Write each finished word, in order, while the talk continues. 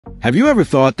Have you ever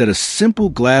thought that a simple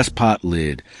glass pot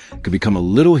lid could become a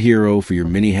little hero for your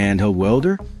mini handheld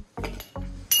welder?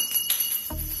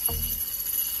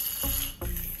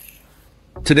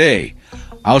 Today,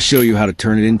 I'll show you how to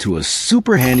turn it into a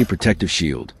super handy protective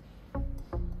shield.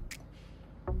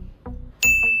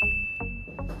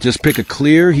 Just pick a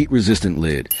clear, heat-resistant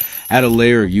lid, add a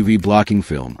layer of UV blocking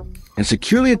film, and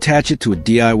securely attach it to a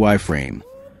DIY frame.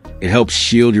 It helps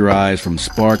shield your eyes from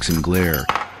sparks and glare,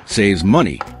 saves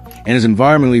money, and is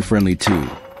environmentally friendly too.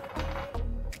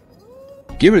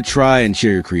 Give it a try and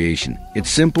share your creation. It's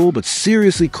simple but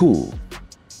seriously cool.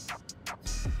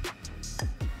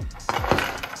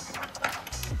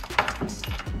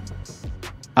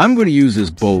 I'm going to use this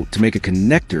bolt to make a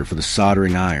connector for the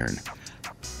soldering iron.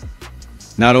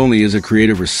 Not only is it a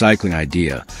creative recycling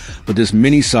idea, but this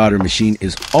mini soldering machine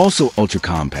is also ultra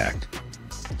compact.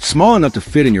 Small enough to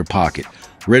fit in your pocket,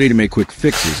 ready to make quick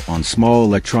fixes on small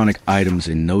electronic items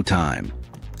in no time.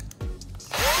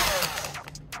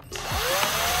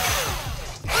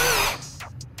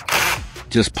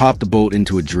 Just pop the bolt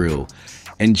into a drill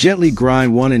and gently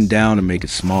grind one end down to make it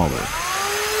smaller.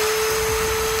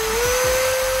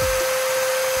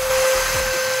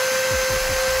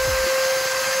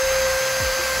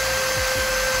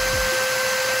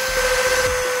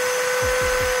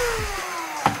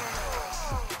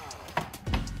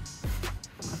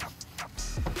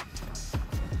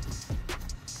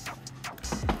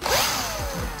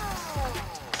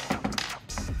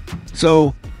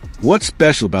 So, what's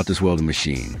special about this welding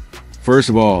machine? First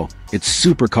of all, it's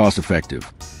super cost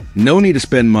effective. No need to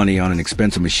spend money on an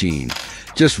expensive machine.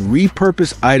 Just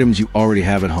repurpose items you already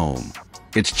have at home.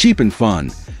 It's cheap and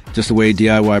fun, just the way a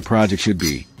DIY project should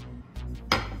be.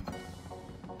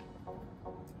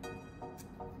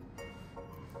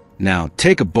 Now,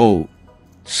 take a bolt,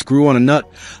 screw on a nut,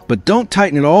 but don't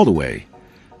tighten it all the way.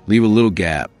 Leave a little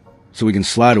gap so we can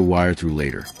slide a wire through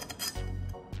later.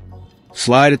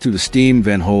 Slide it through the steam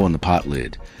vent hole on the pot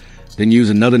lid. Then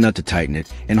use another nut to tighten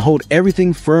it and hold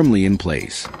everything firmly in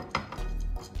place.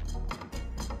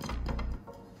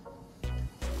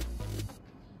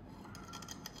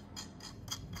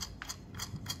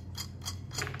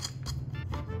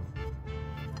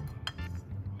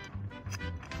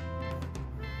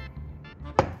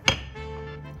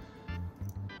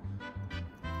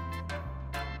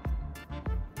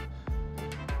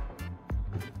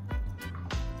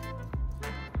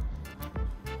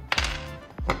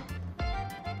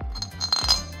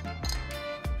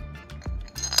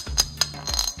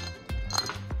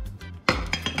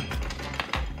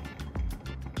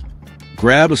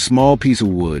 Grab a small piece of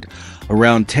wood,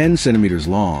 around 10 centimeters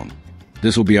long.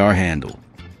 This will be our handle.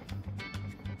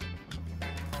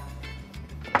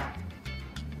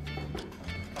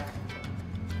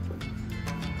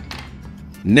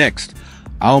 Next,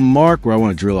 I'll mark where I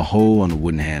want to drill a hole on the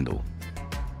wooden handle.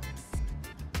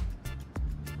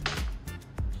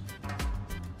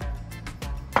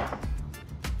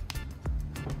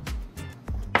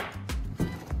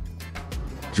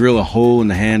 Drill a hole in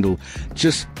the handle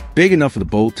just big enough for the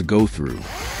bolt to go through.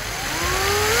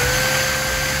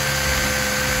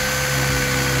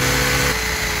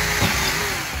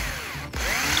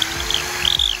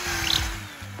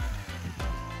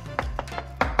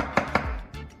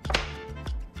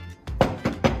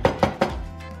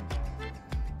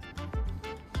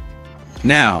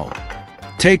 Now,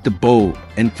 take the bolt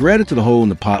and thread it to the hole in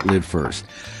the pot lid first,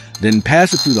 then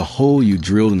pass it through the hole you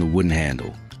drilled in the wooden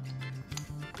handle.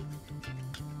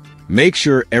 Make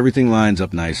sure everything lines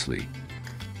up nicely.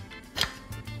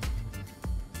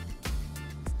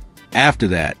 After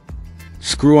that,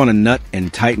 screw on a nut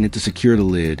and tighten it to secure the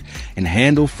lid and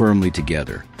handle firmly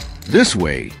together. This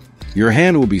way, your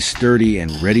handle will be sturdy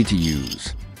and ready to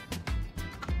use.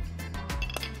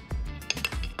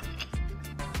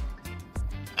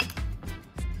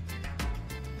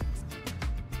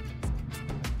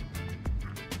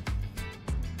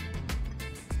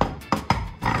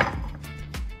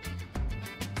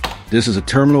 This is a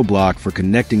terminal block for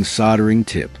connecting soldering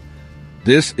tip.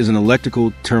 This is an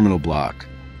electrical terminal block.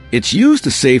 It's used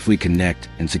to safely connect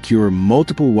and secure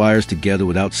multiple wires together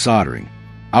without soldering.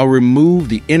 I'll remove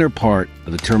the inner part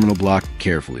of the terminal block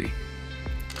carefully.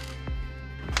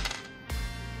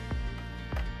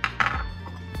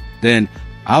 Then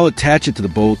I'll attach it to the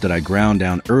bolt that I ground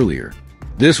down earlier.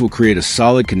 This will create a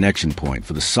solid connection point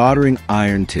for the soldering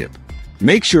iron tip.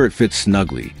 Make sure it fits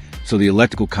snugly, so the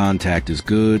electrical contact is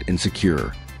good and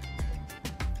secure.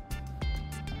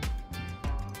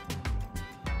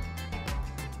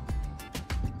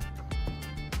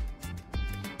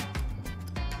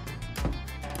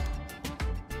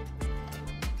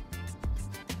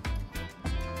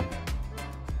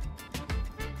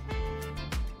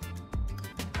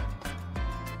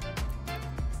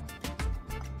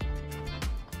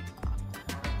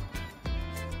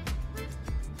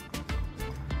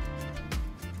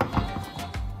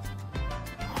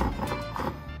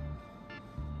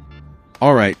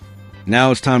 Alright,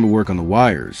 now it's time to work on the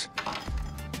wires.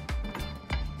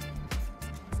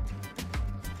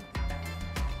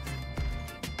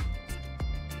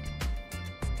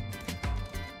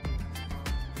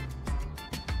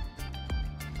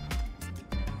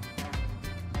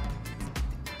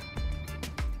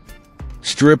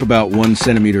 Strip about 1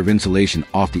 centimeter of insulation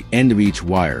off the end of each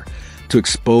wire to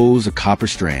expose the copper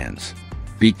strands.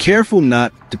 Be careful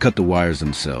not to cut the wires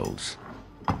themselves.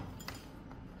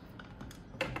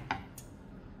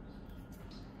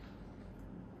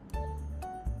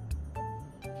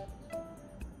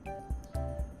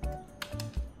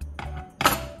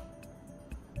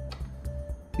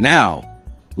 Now,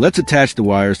 let's attach the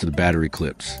wires to the battery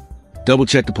clips. Double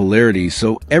check the polarity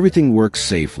so everything works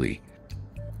safely.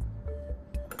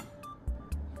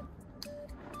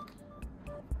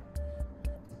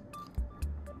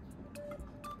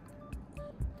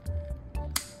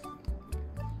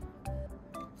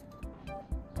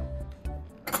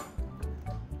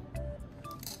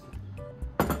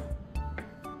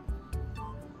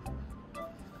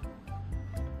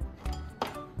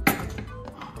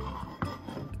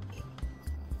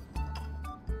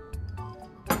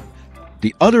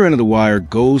 The other end of the wire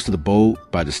goes to the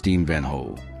bolt by the steam vent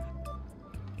hole.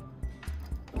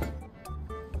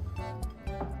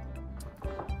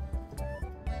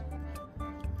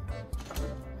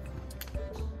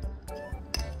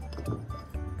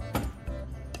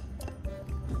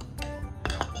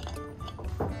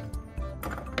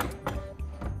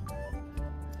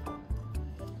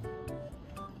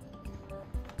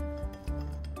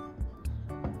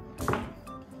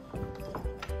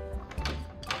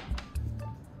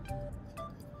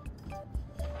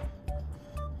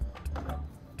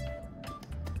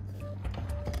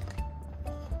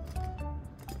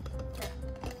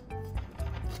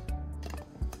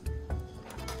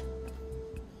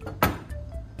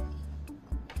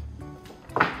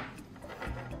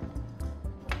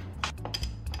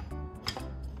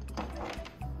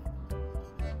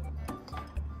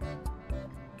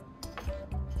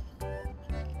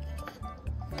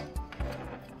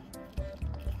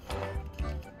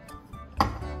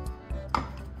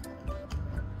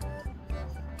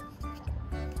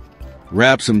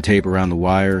 Wrap some tape around the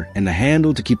wire and the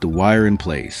handle to keep the wire in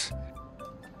place.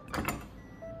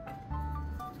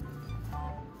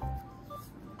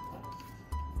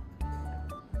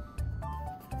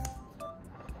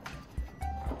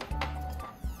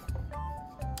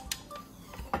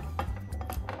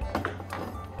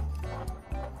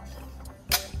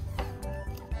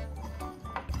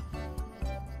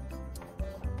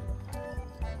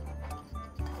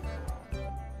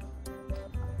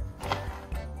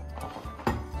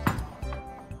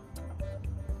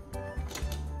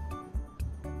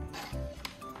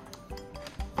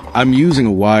 I'm using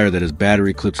a wire that has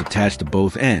battery clips attached to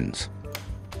both ends.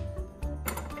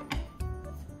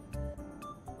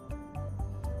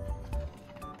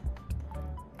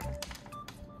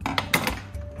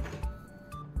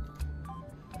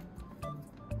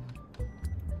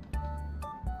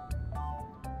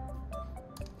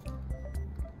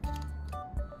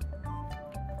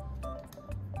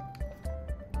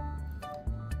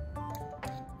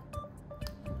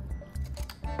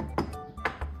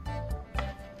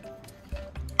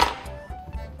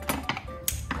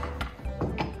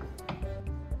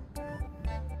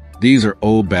 These are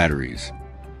old batteries.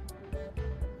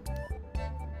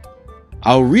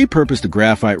 I'll repurpose the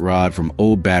graphite rod from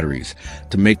old batteries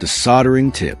to make the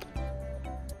soldering tip.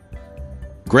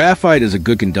 Graphite is a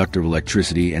good conductor of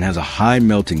electricity and has a high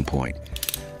melting point,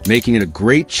 making it a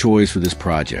great choice for this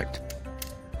project.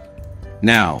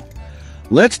 Now,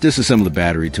 let's disassemble the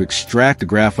battery to extract the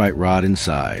graphite rod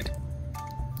inside.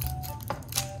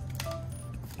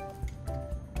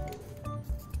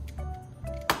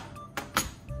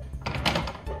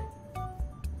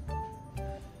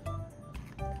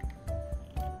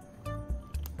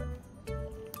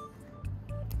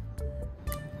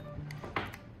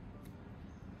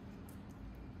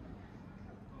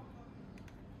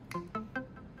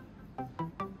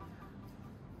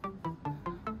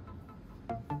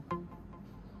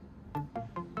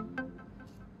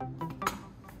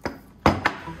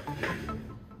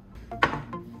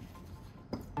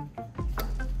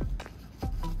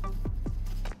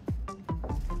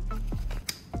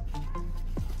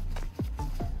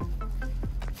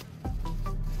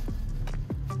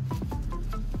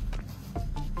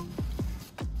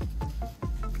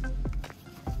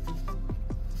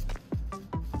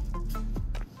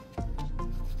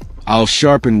 I'll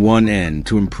sharpen one end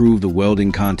to improve the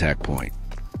welding contact point.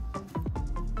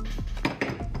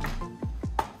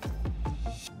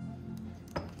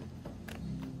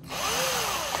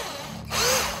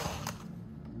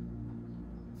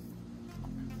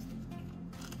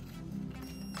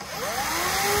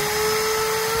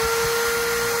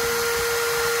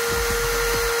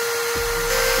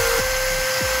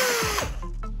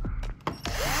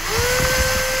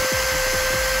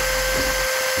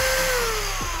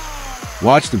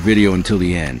 Watch the video until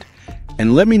the end,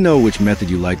 and let me know which method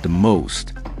you like the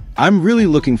most. I'm really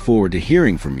looking forward to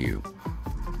hearing from you.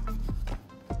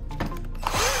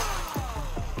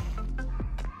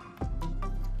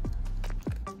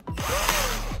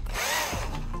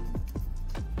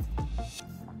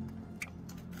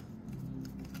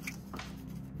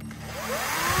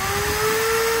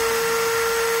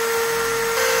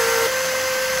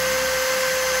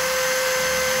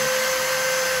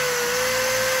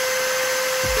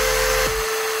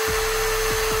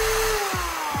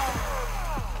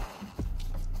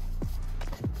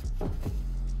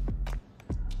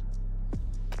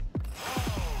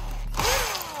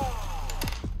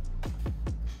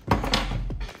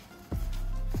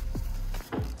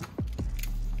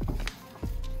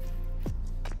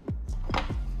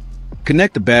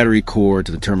 Connect the battery core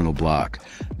to the terminal block.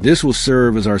 This will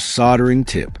serve as our soldering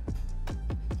tip.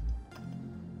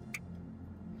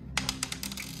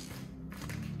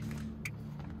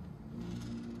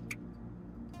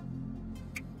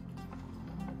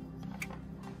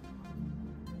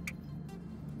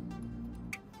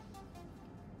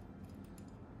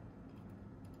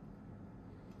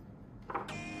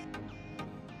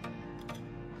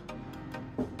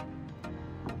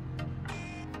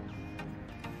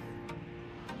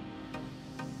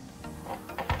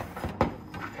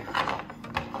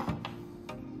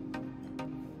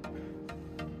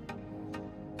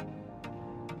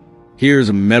 Here's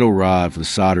a metal rod for the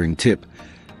soldering tip.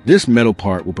 This metal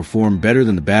part will perform better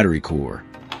than the battery core.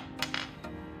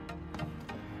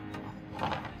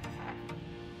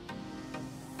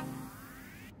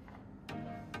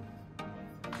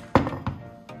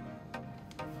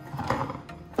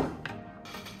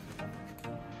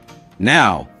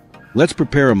 Now, let's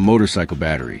prepare a motorcycle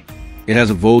battery. It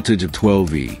has a voltage of 12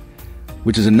 V,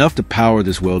 which is enough to power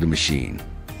this welding machine.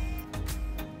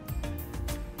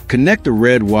 Connect the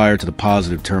red wire to the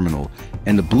positive terminal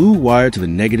and the blue wire to the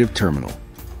negative terminal.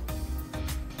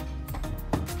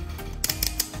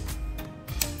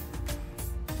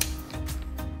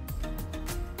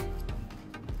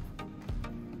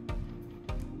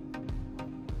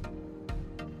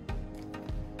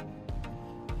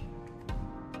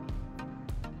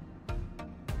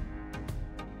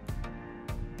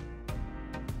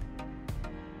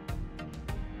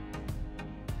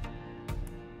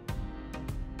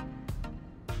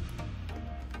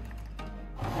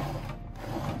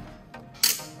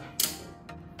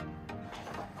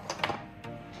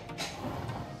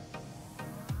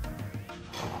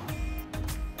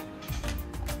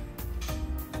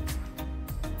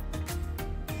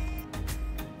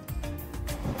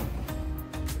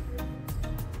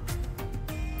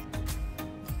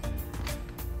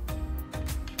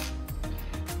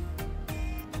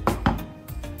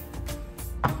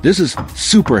 This is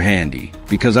super handy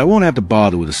because I won't have to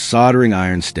bother with a soldering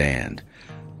iron stand.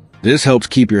 This helps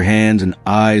keep your hands and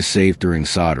eyes safe during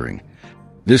soldering.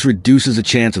 This reduces the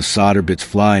chance of solder bits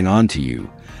flying onto you.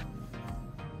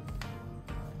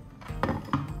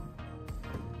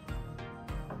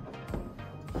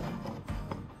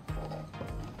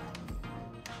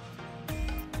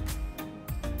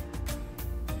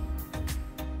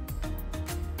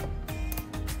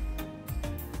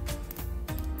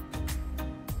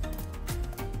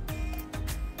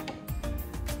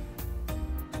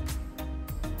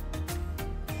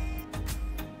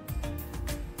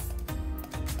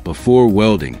 Before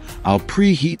welding, I'll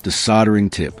preheat the soldering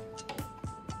tip.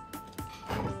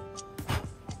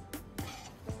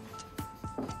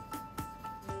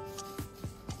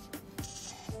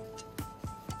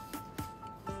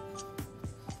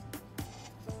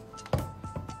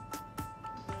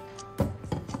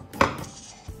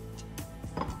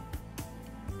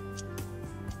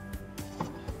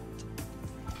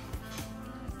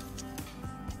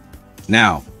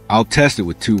 Now, I'll test it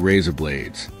with 2 razor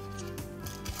blades.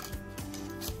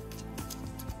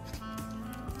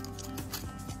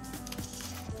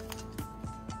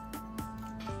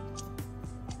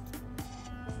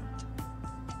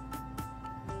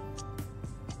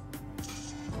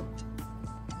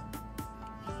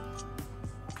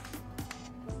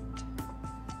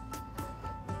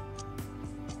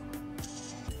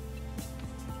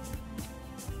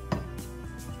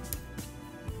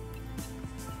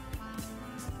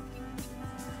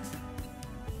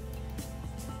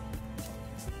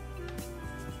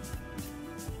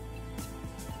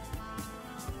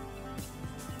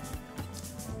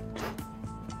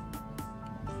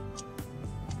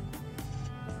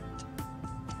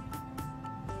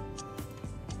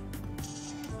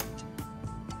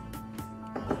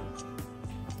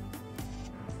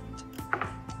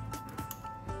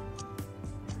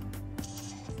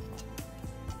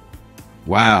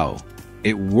 Wow,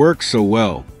 it works so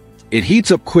well. It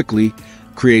heats up quickly,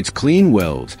 creates clean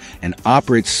welds, and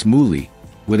operates smoothly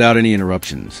without any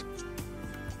interruptions.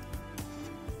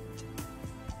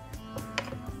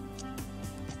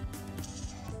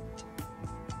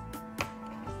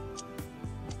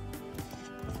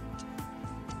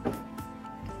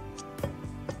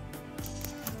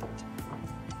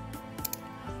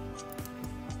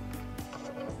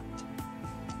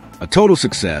 A total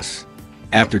success.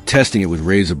 After testing it with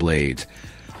razor blades,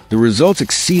 the results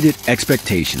exceeded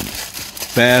expectations.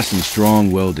 Fast and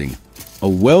strong welding. A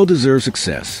well-deserved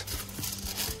success.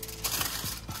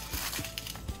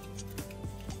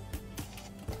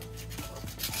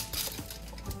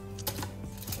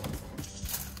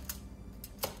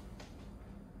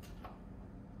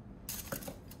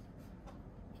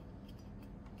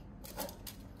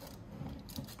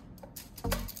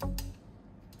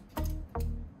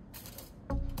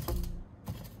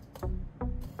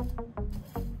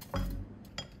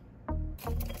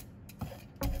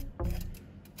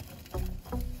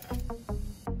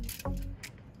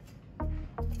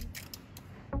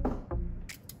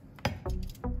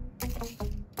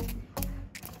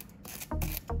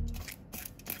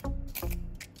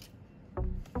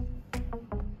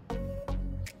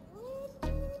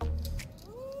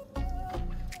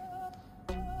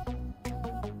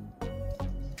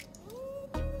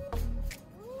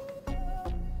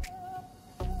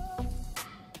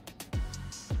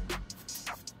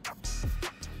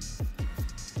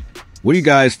 What do you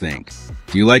guys think?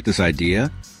 Do you like this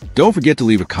idea? Don't forget to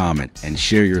leave a comment and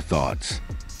share your thoughts.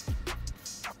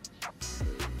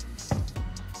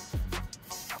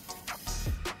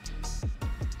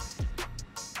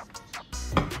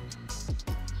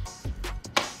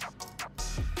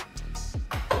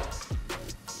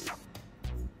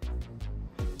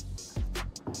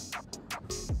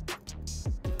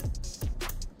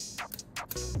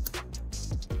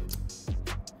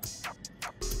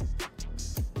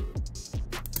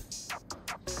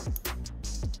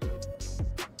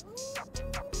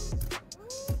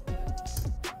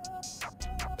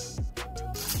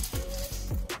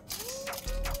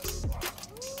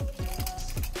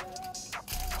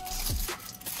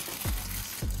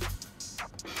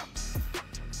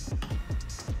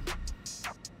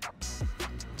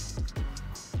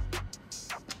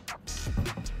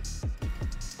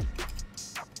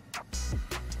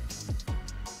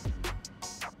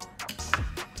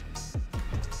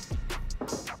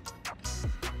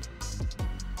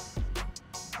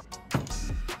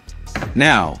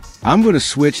 Now, I'm going to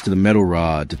switch to the metal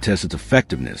rod to test its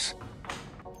effectiveness.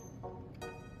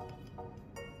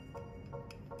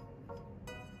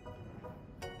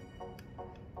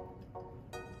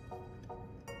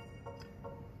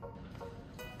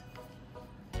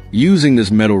 Using this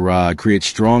metal rod creates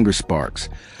stronger sparks,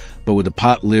 but with the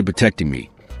pot lid protecting me,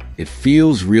 it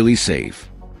feels really safe.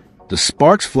 The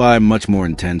sparks fly much more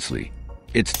intensely.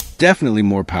 It's definitely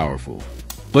more powerful.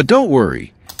 But don't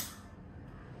worry.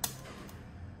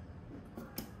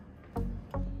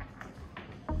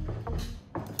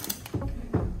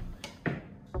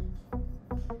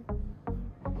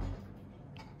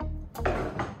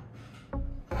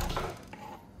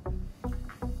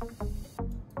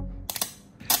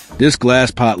 This glass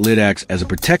pot lid acts as a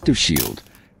protective shield,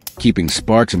 keeping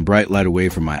sparks and bright light away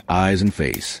from my eyes and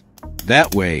face.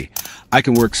 That way, I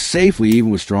can work safely even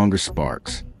with stronger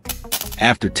sparks.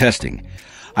 After testing,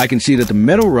 I can see that the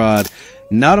metal rod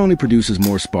not only produces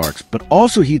more sparks, but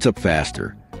also heats up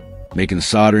faster, making the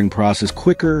soldering process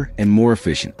quicker and more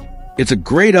efficient. It's a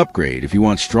great upgrade if you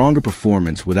want stronger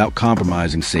performance without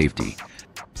compromising safety.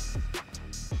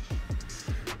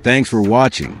 Thanks for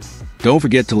watching. Don't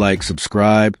forget to like,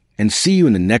 subscribe, and see you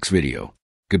in the next video.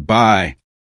 Goodbye.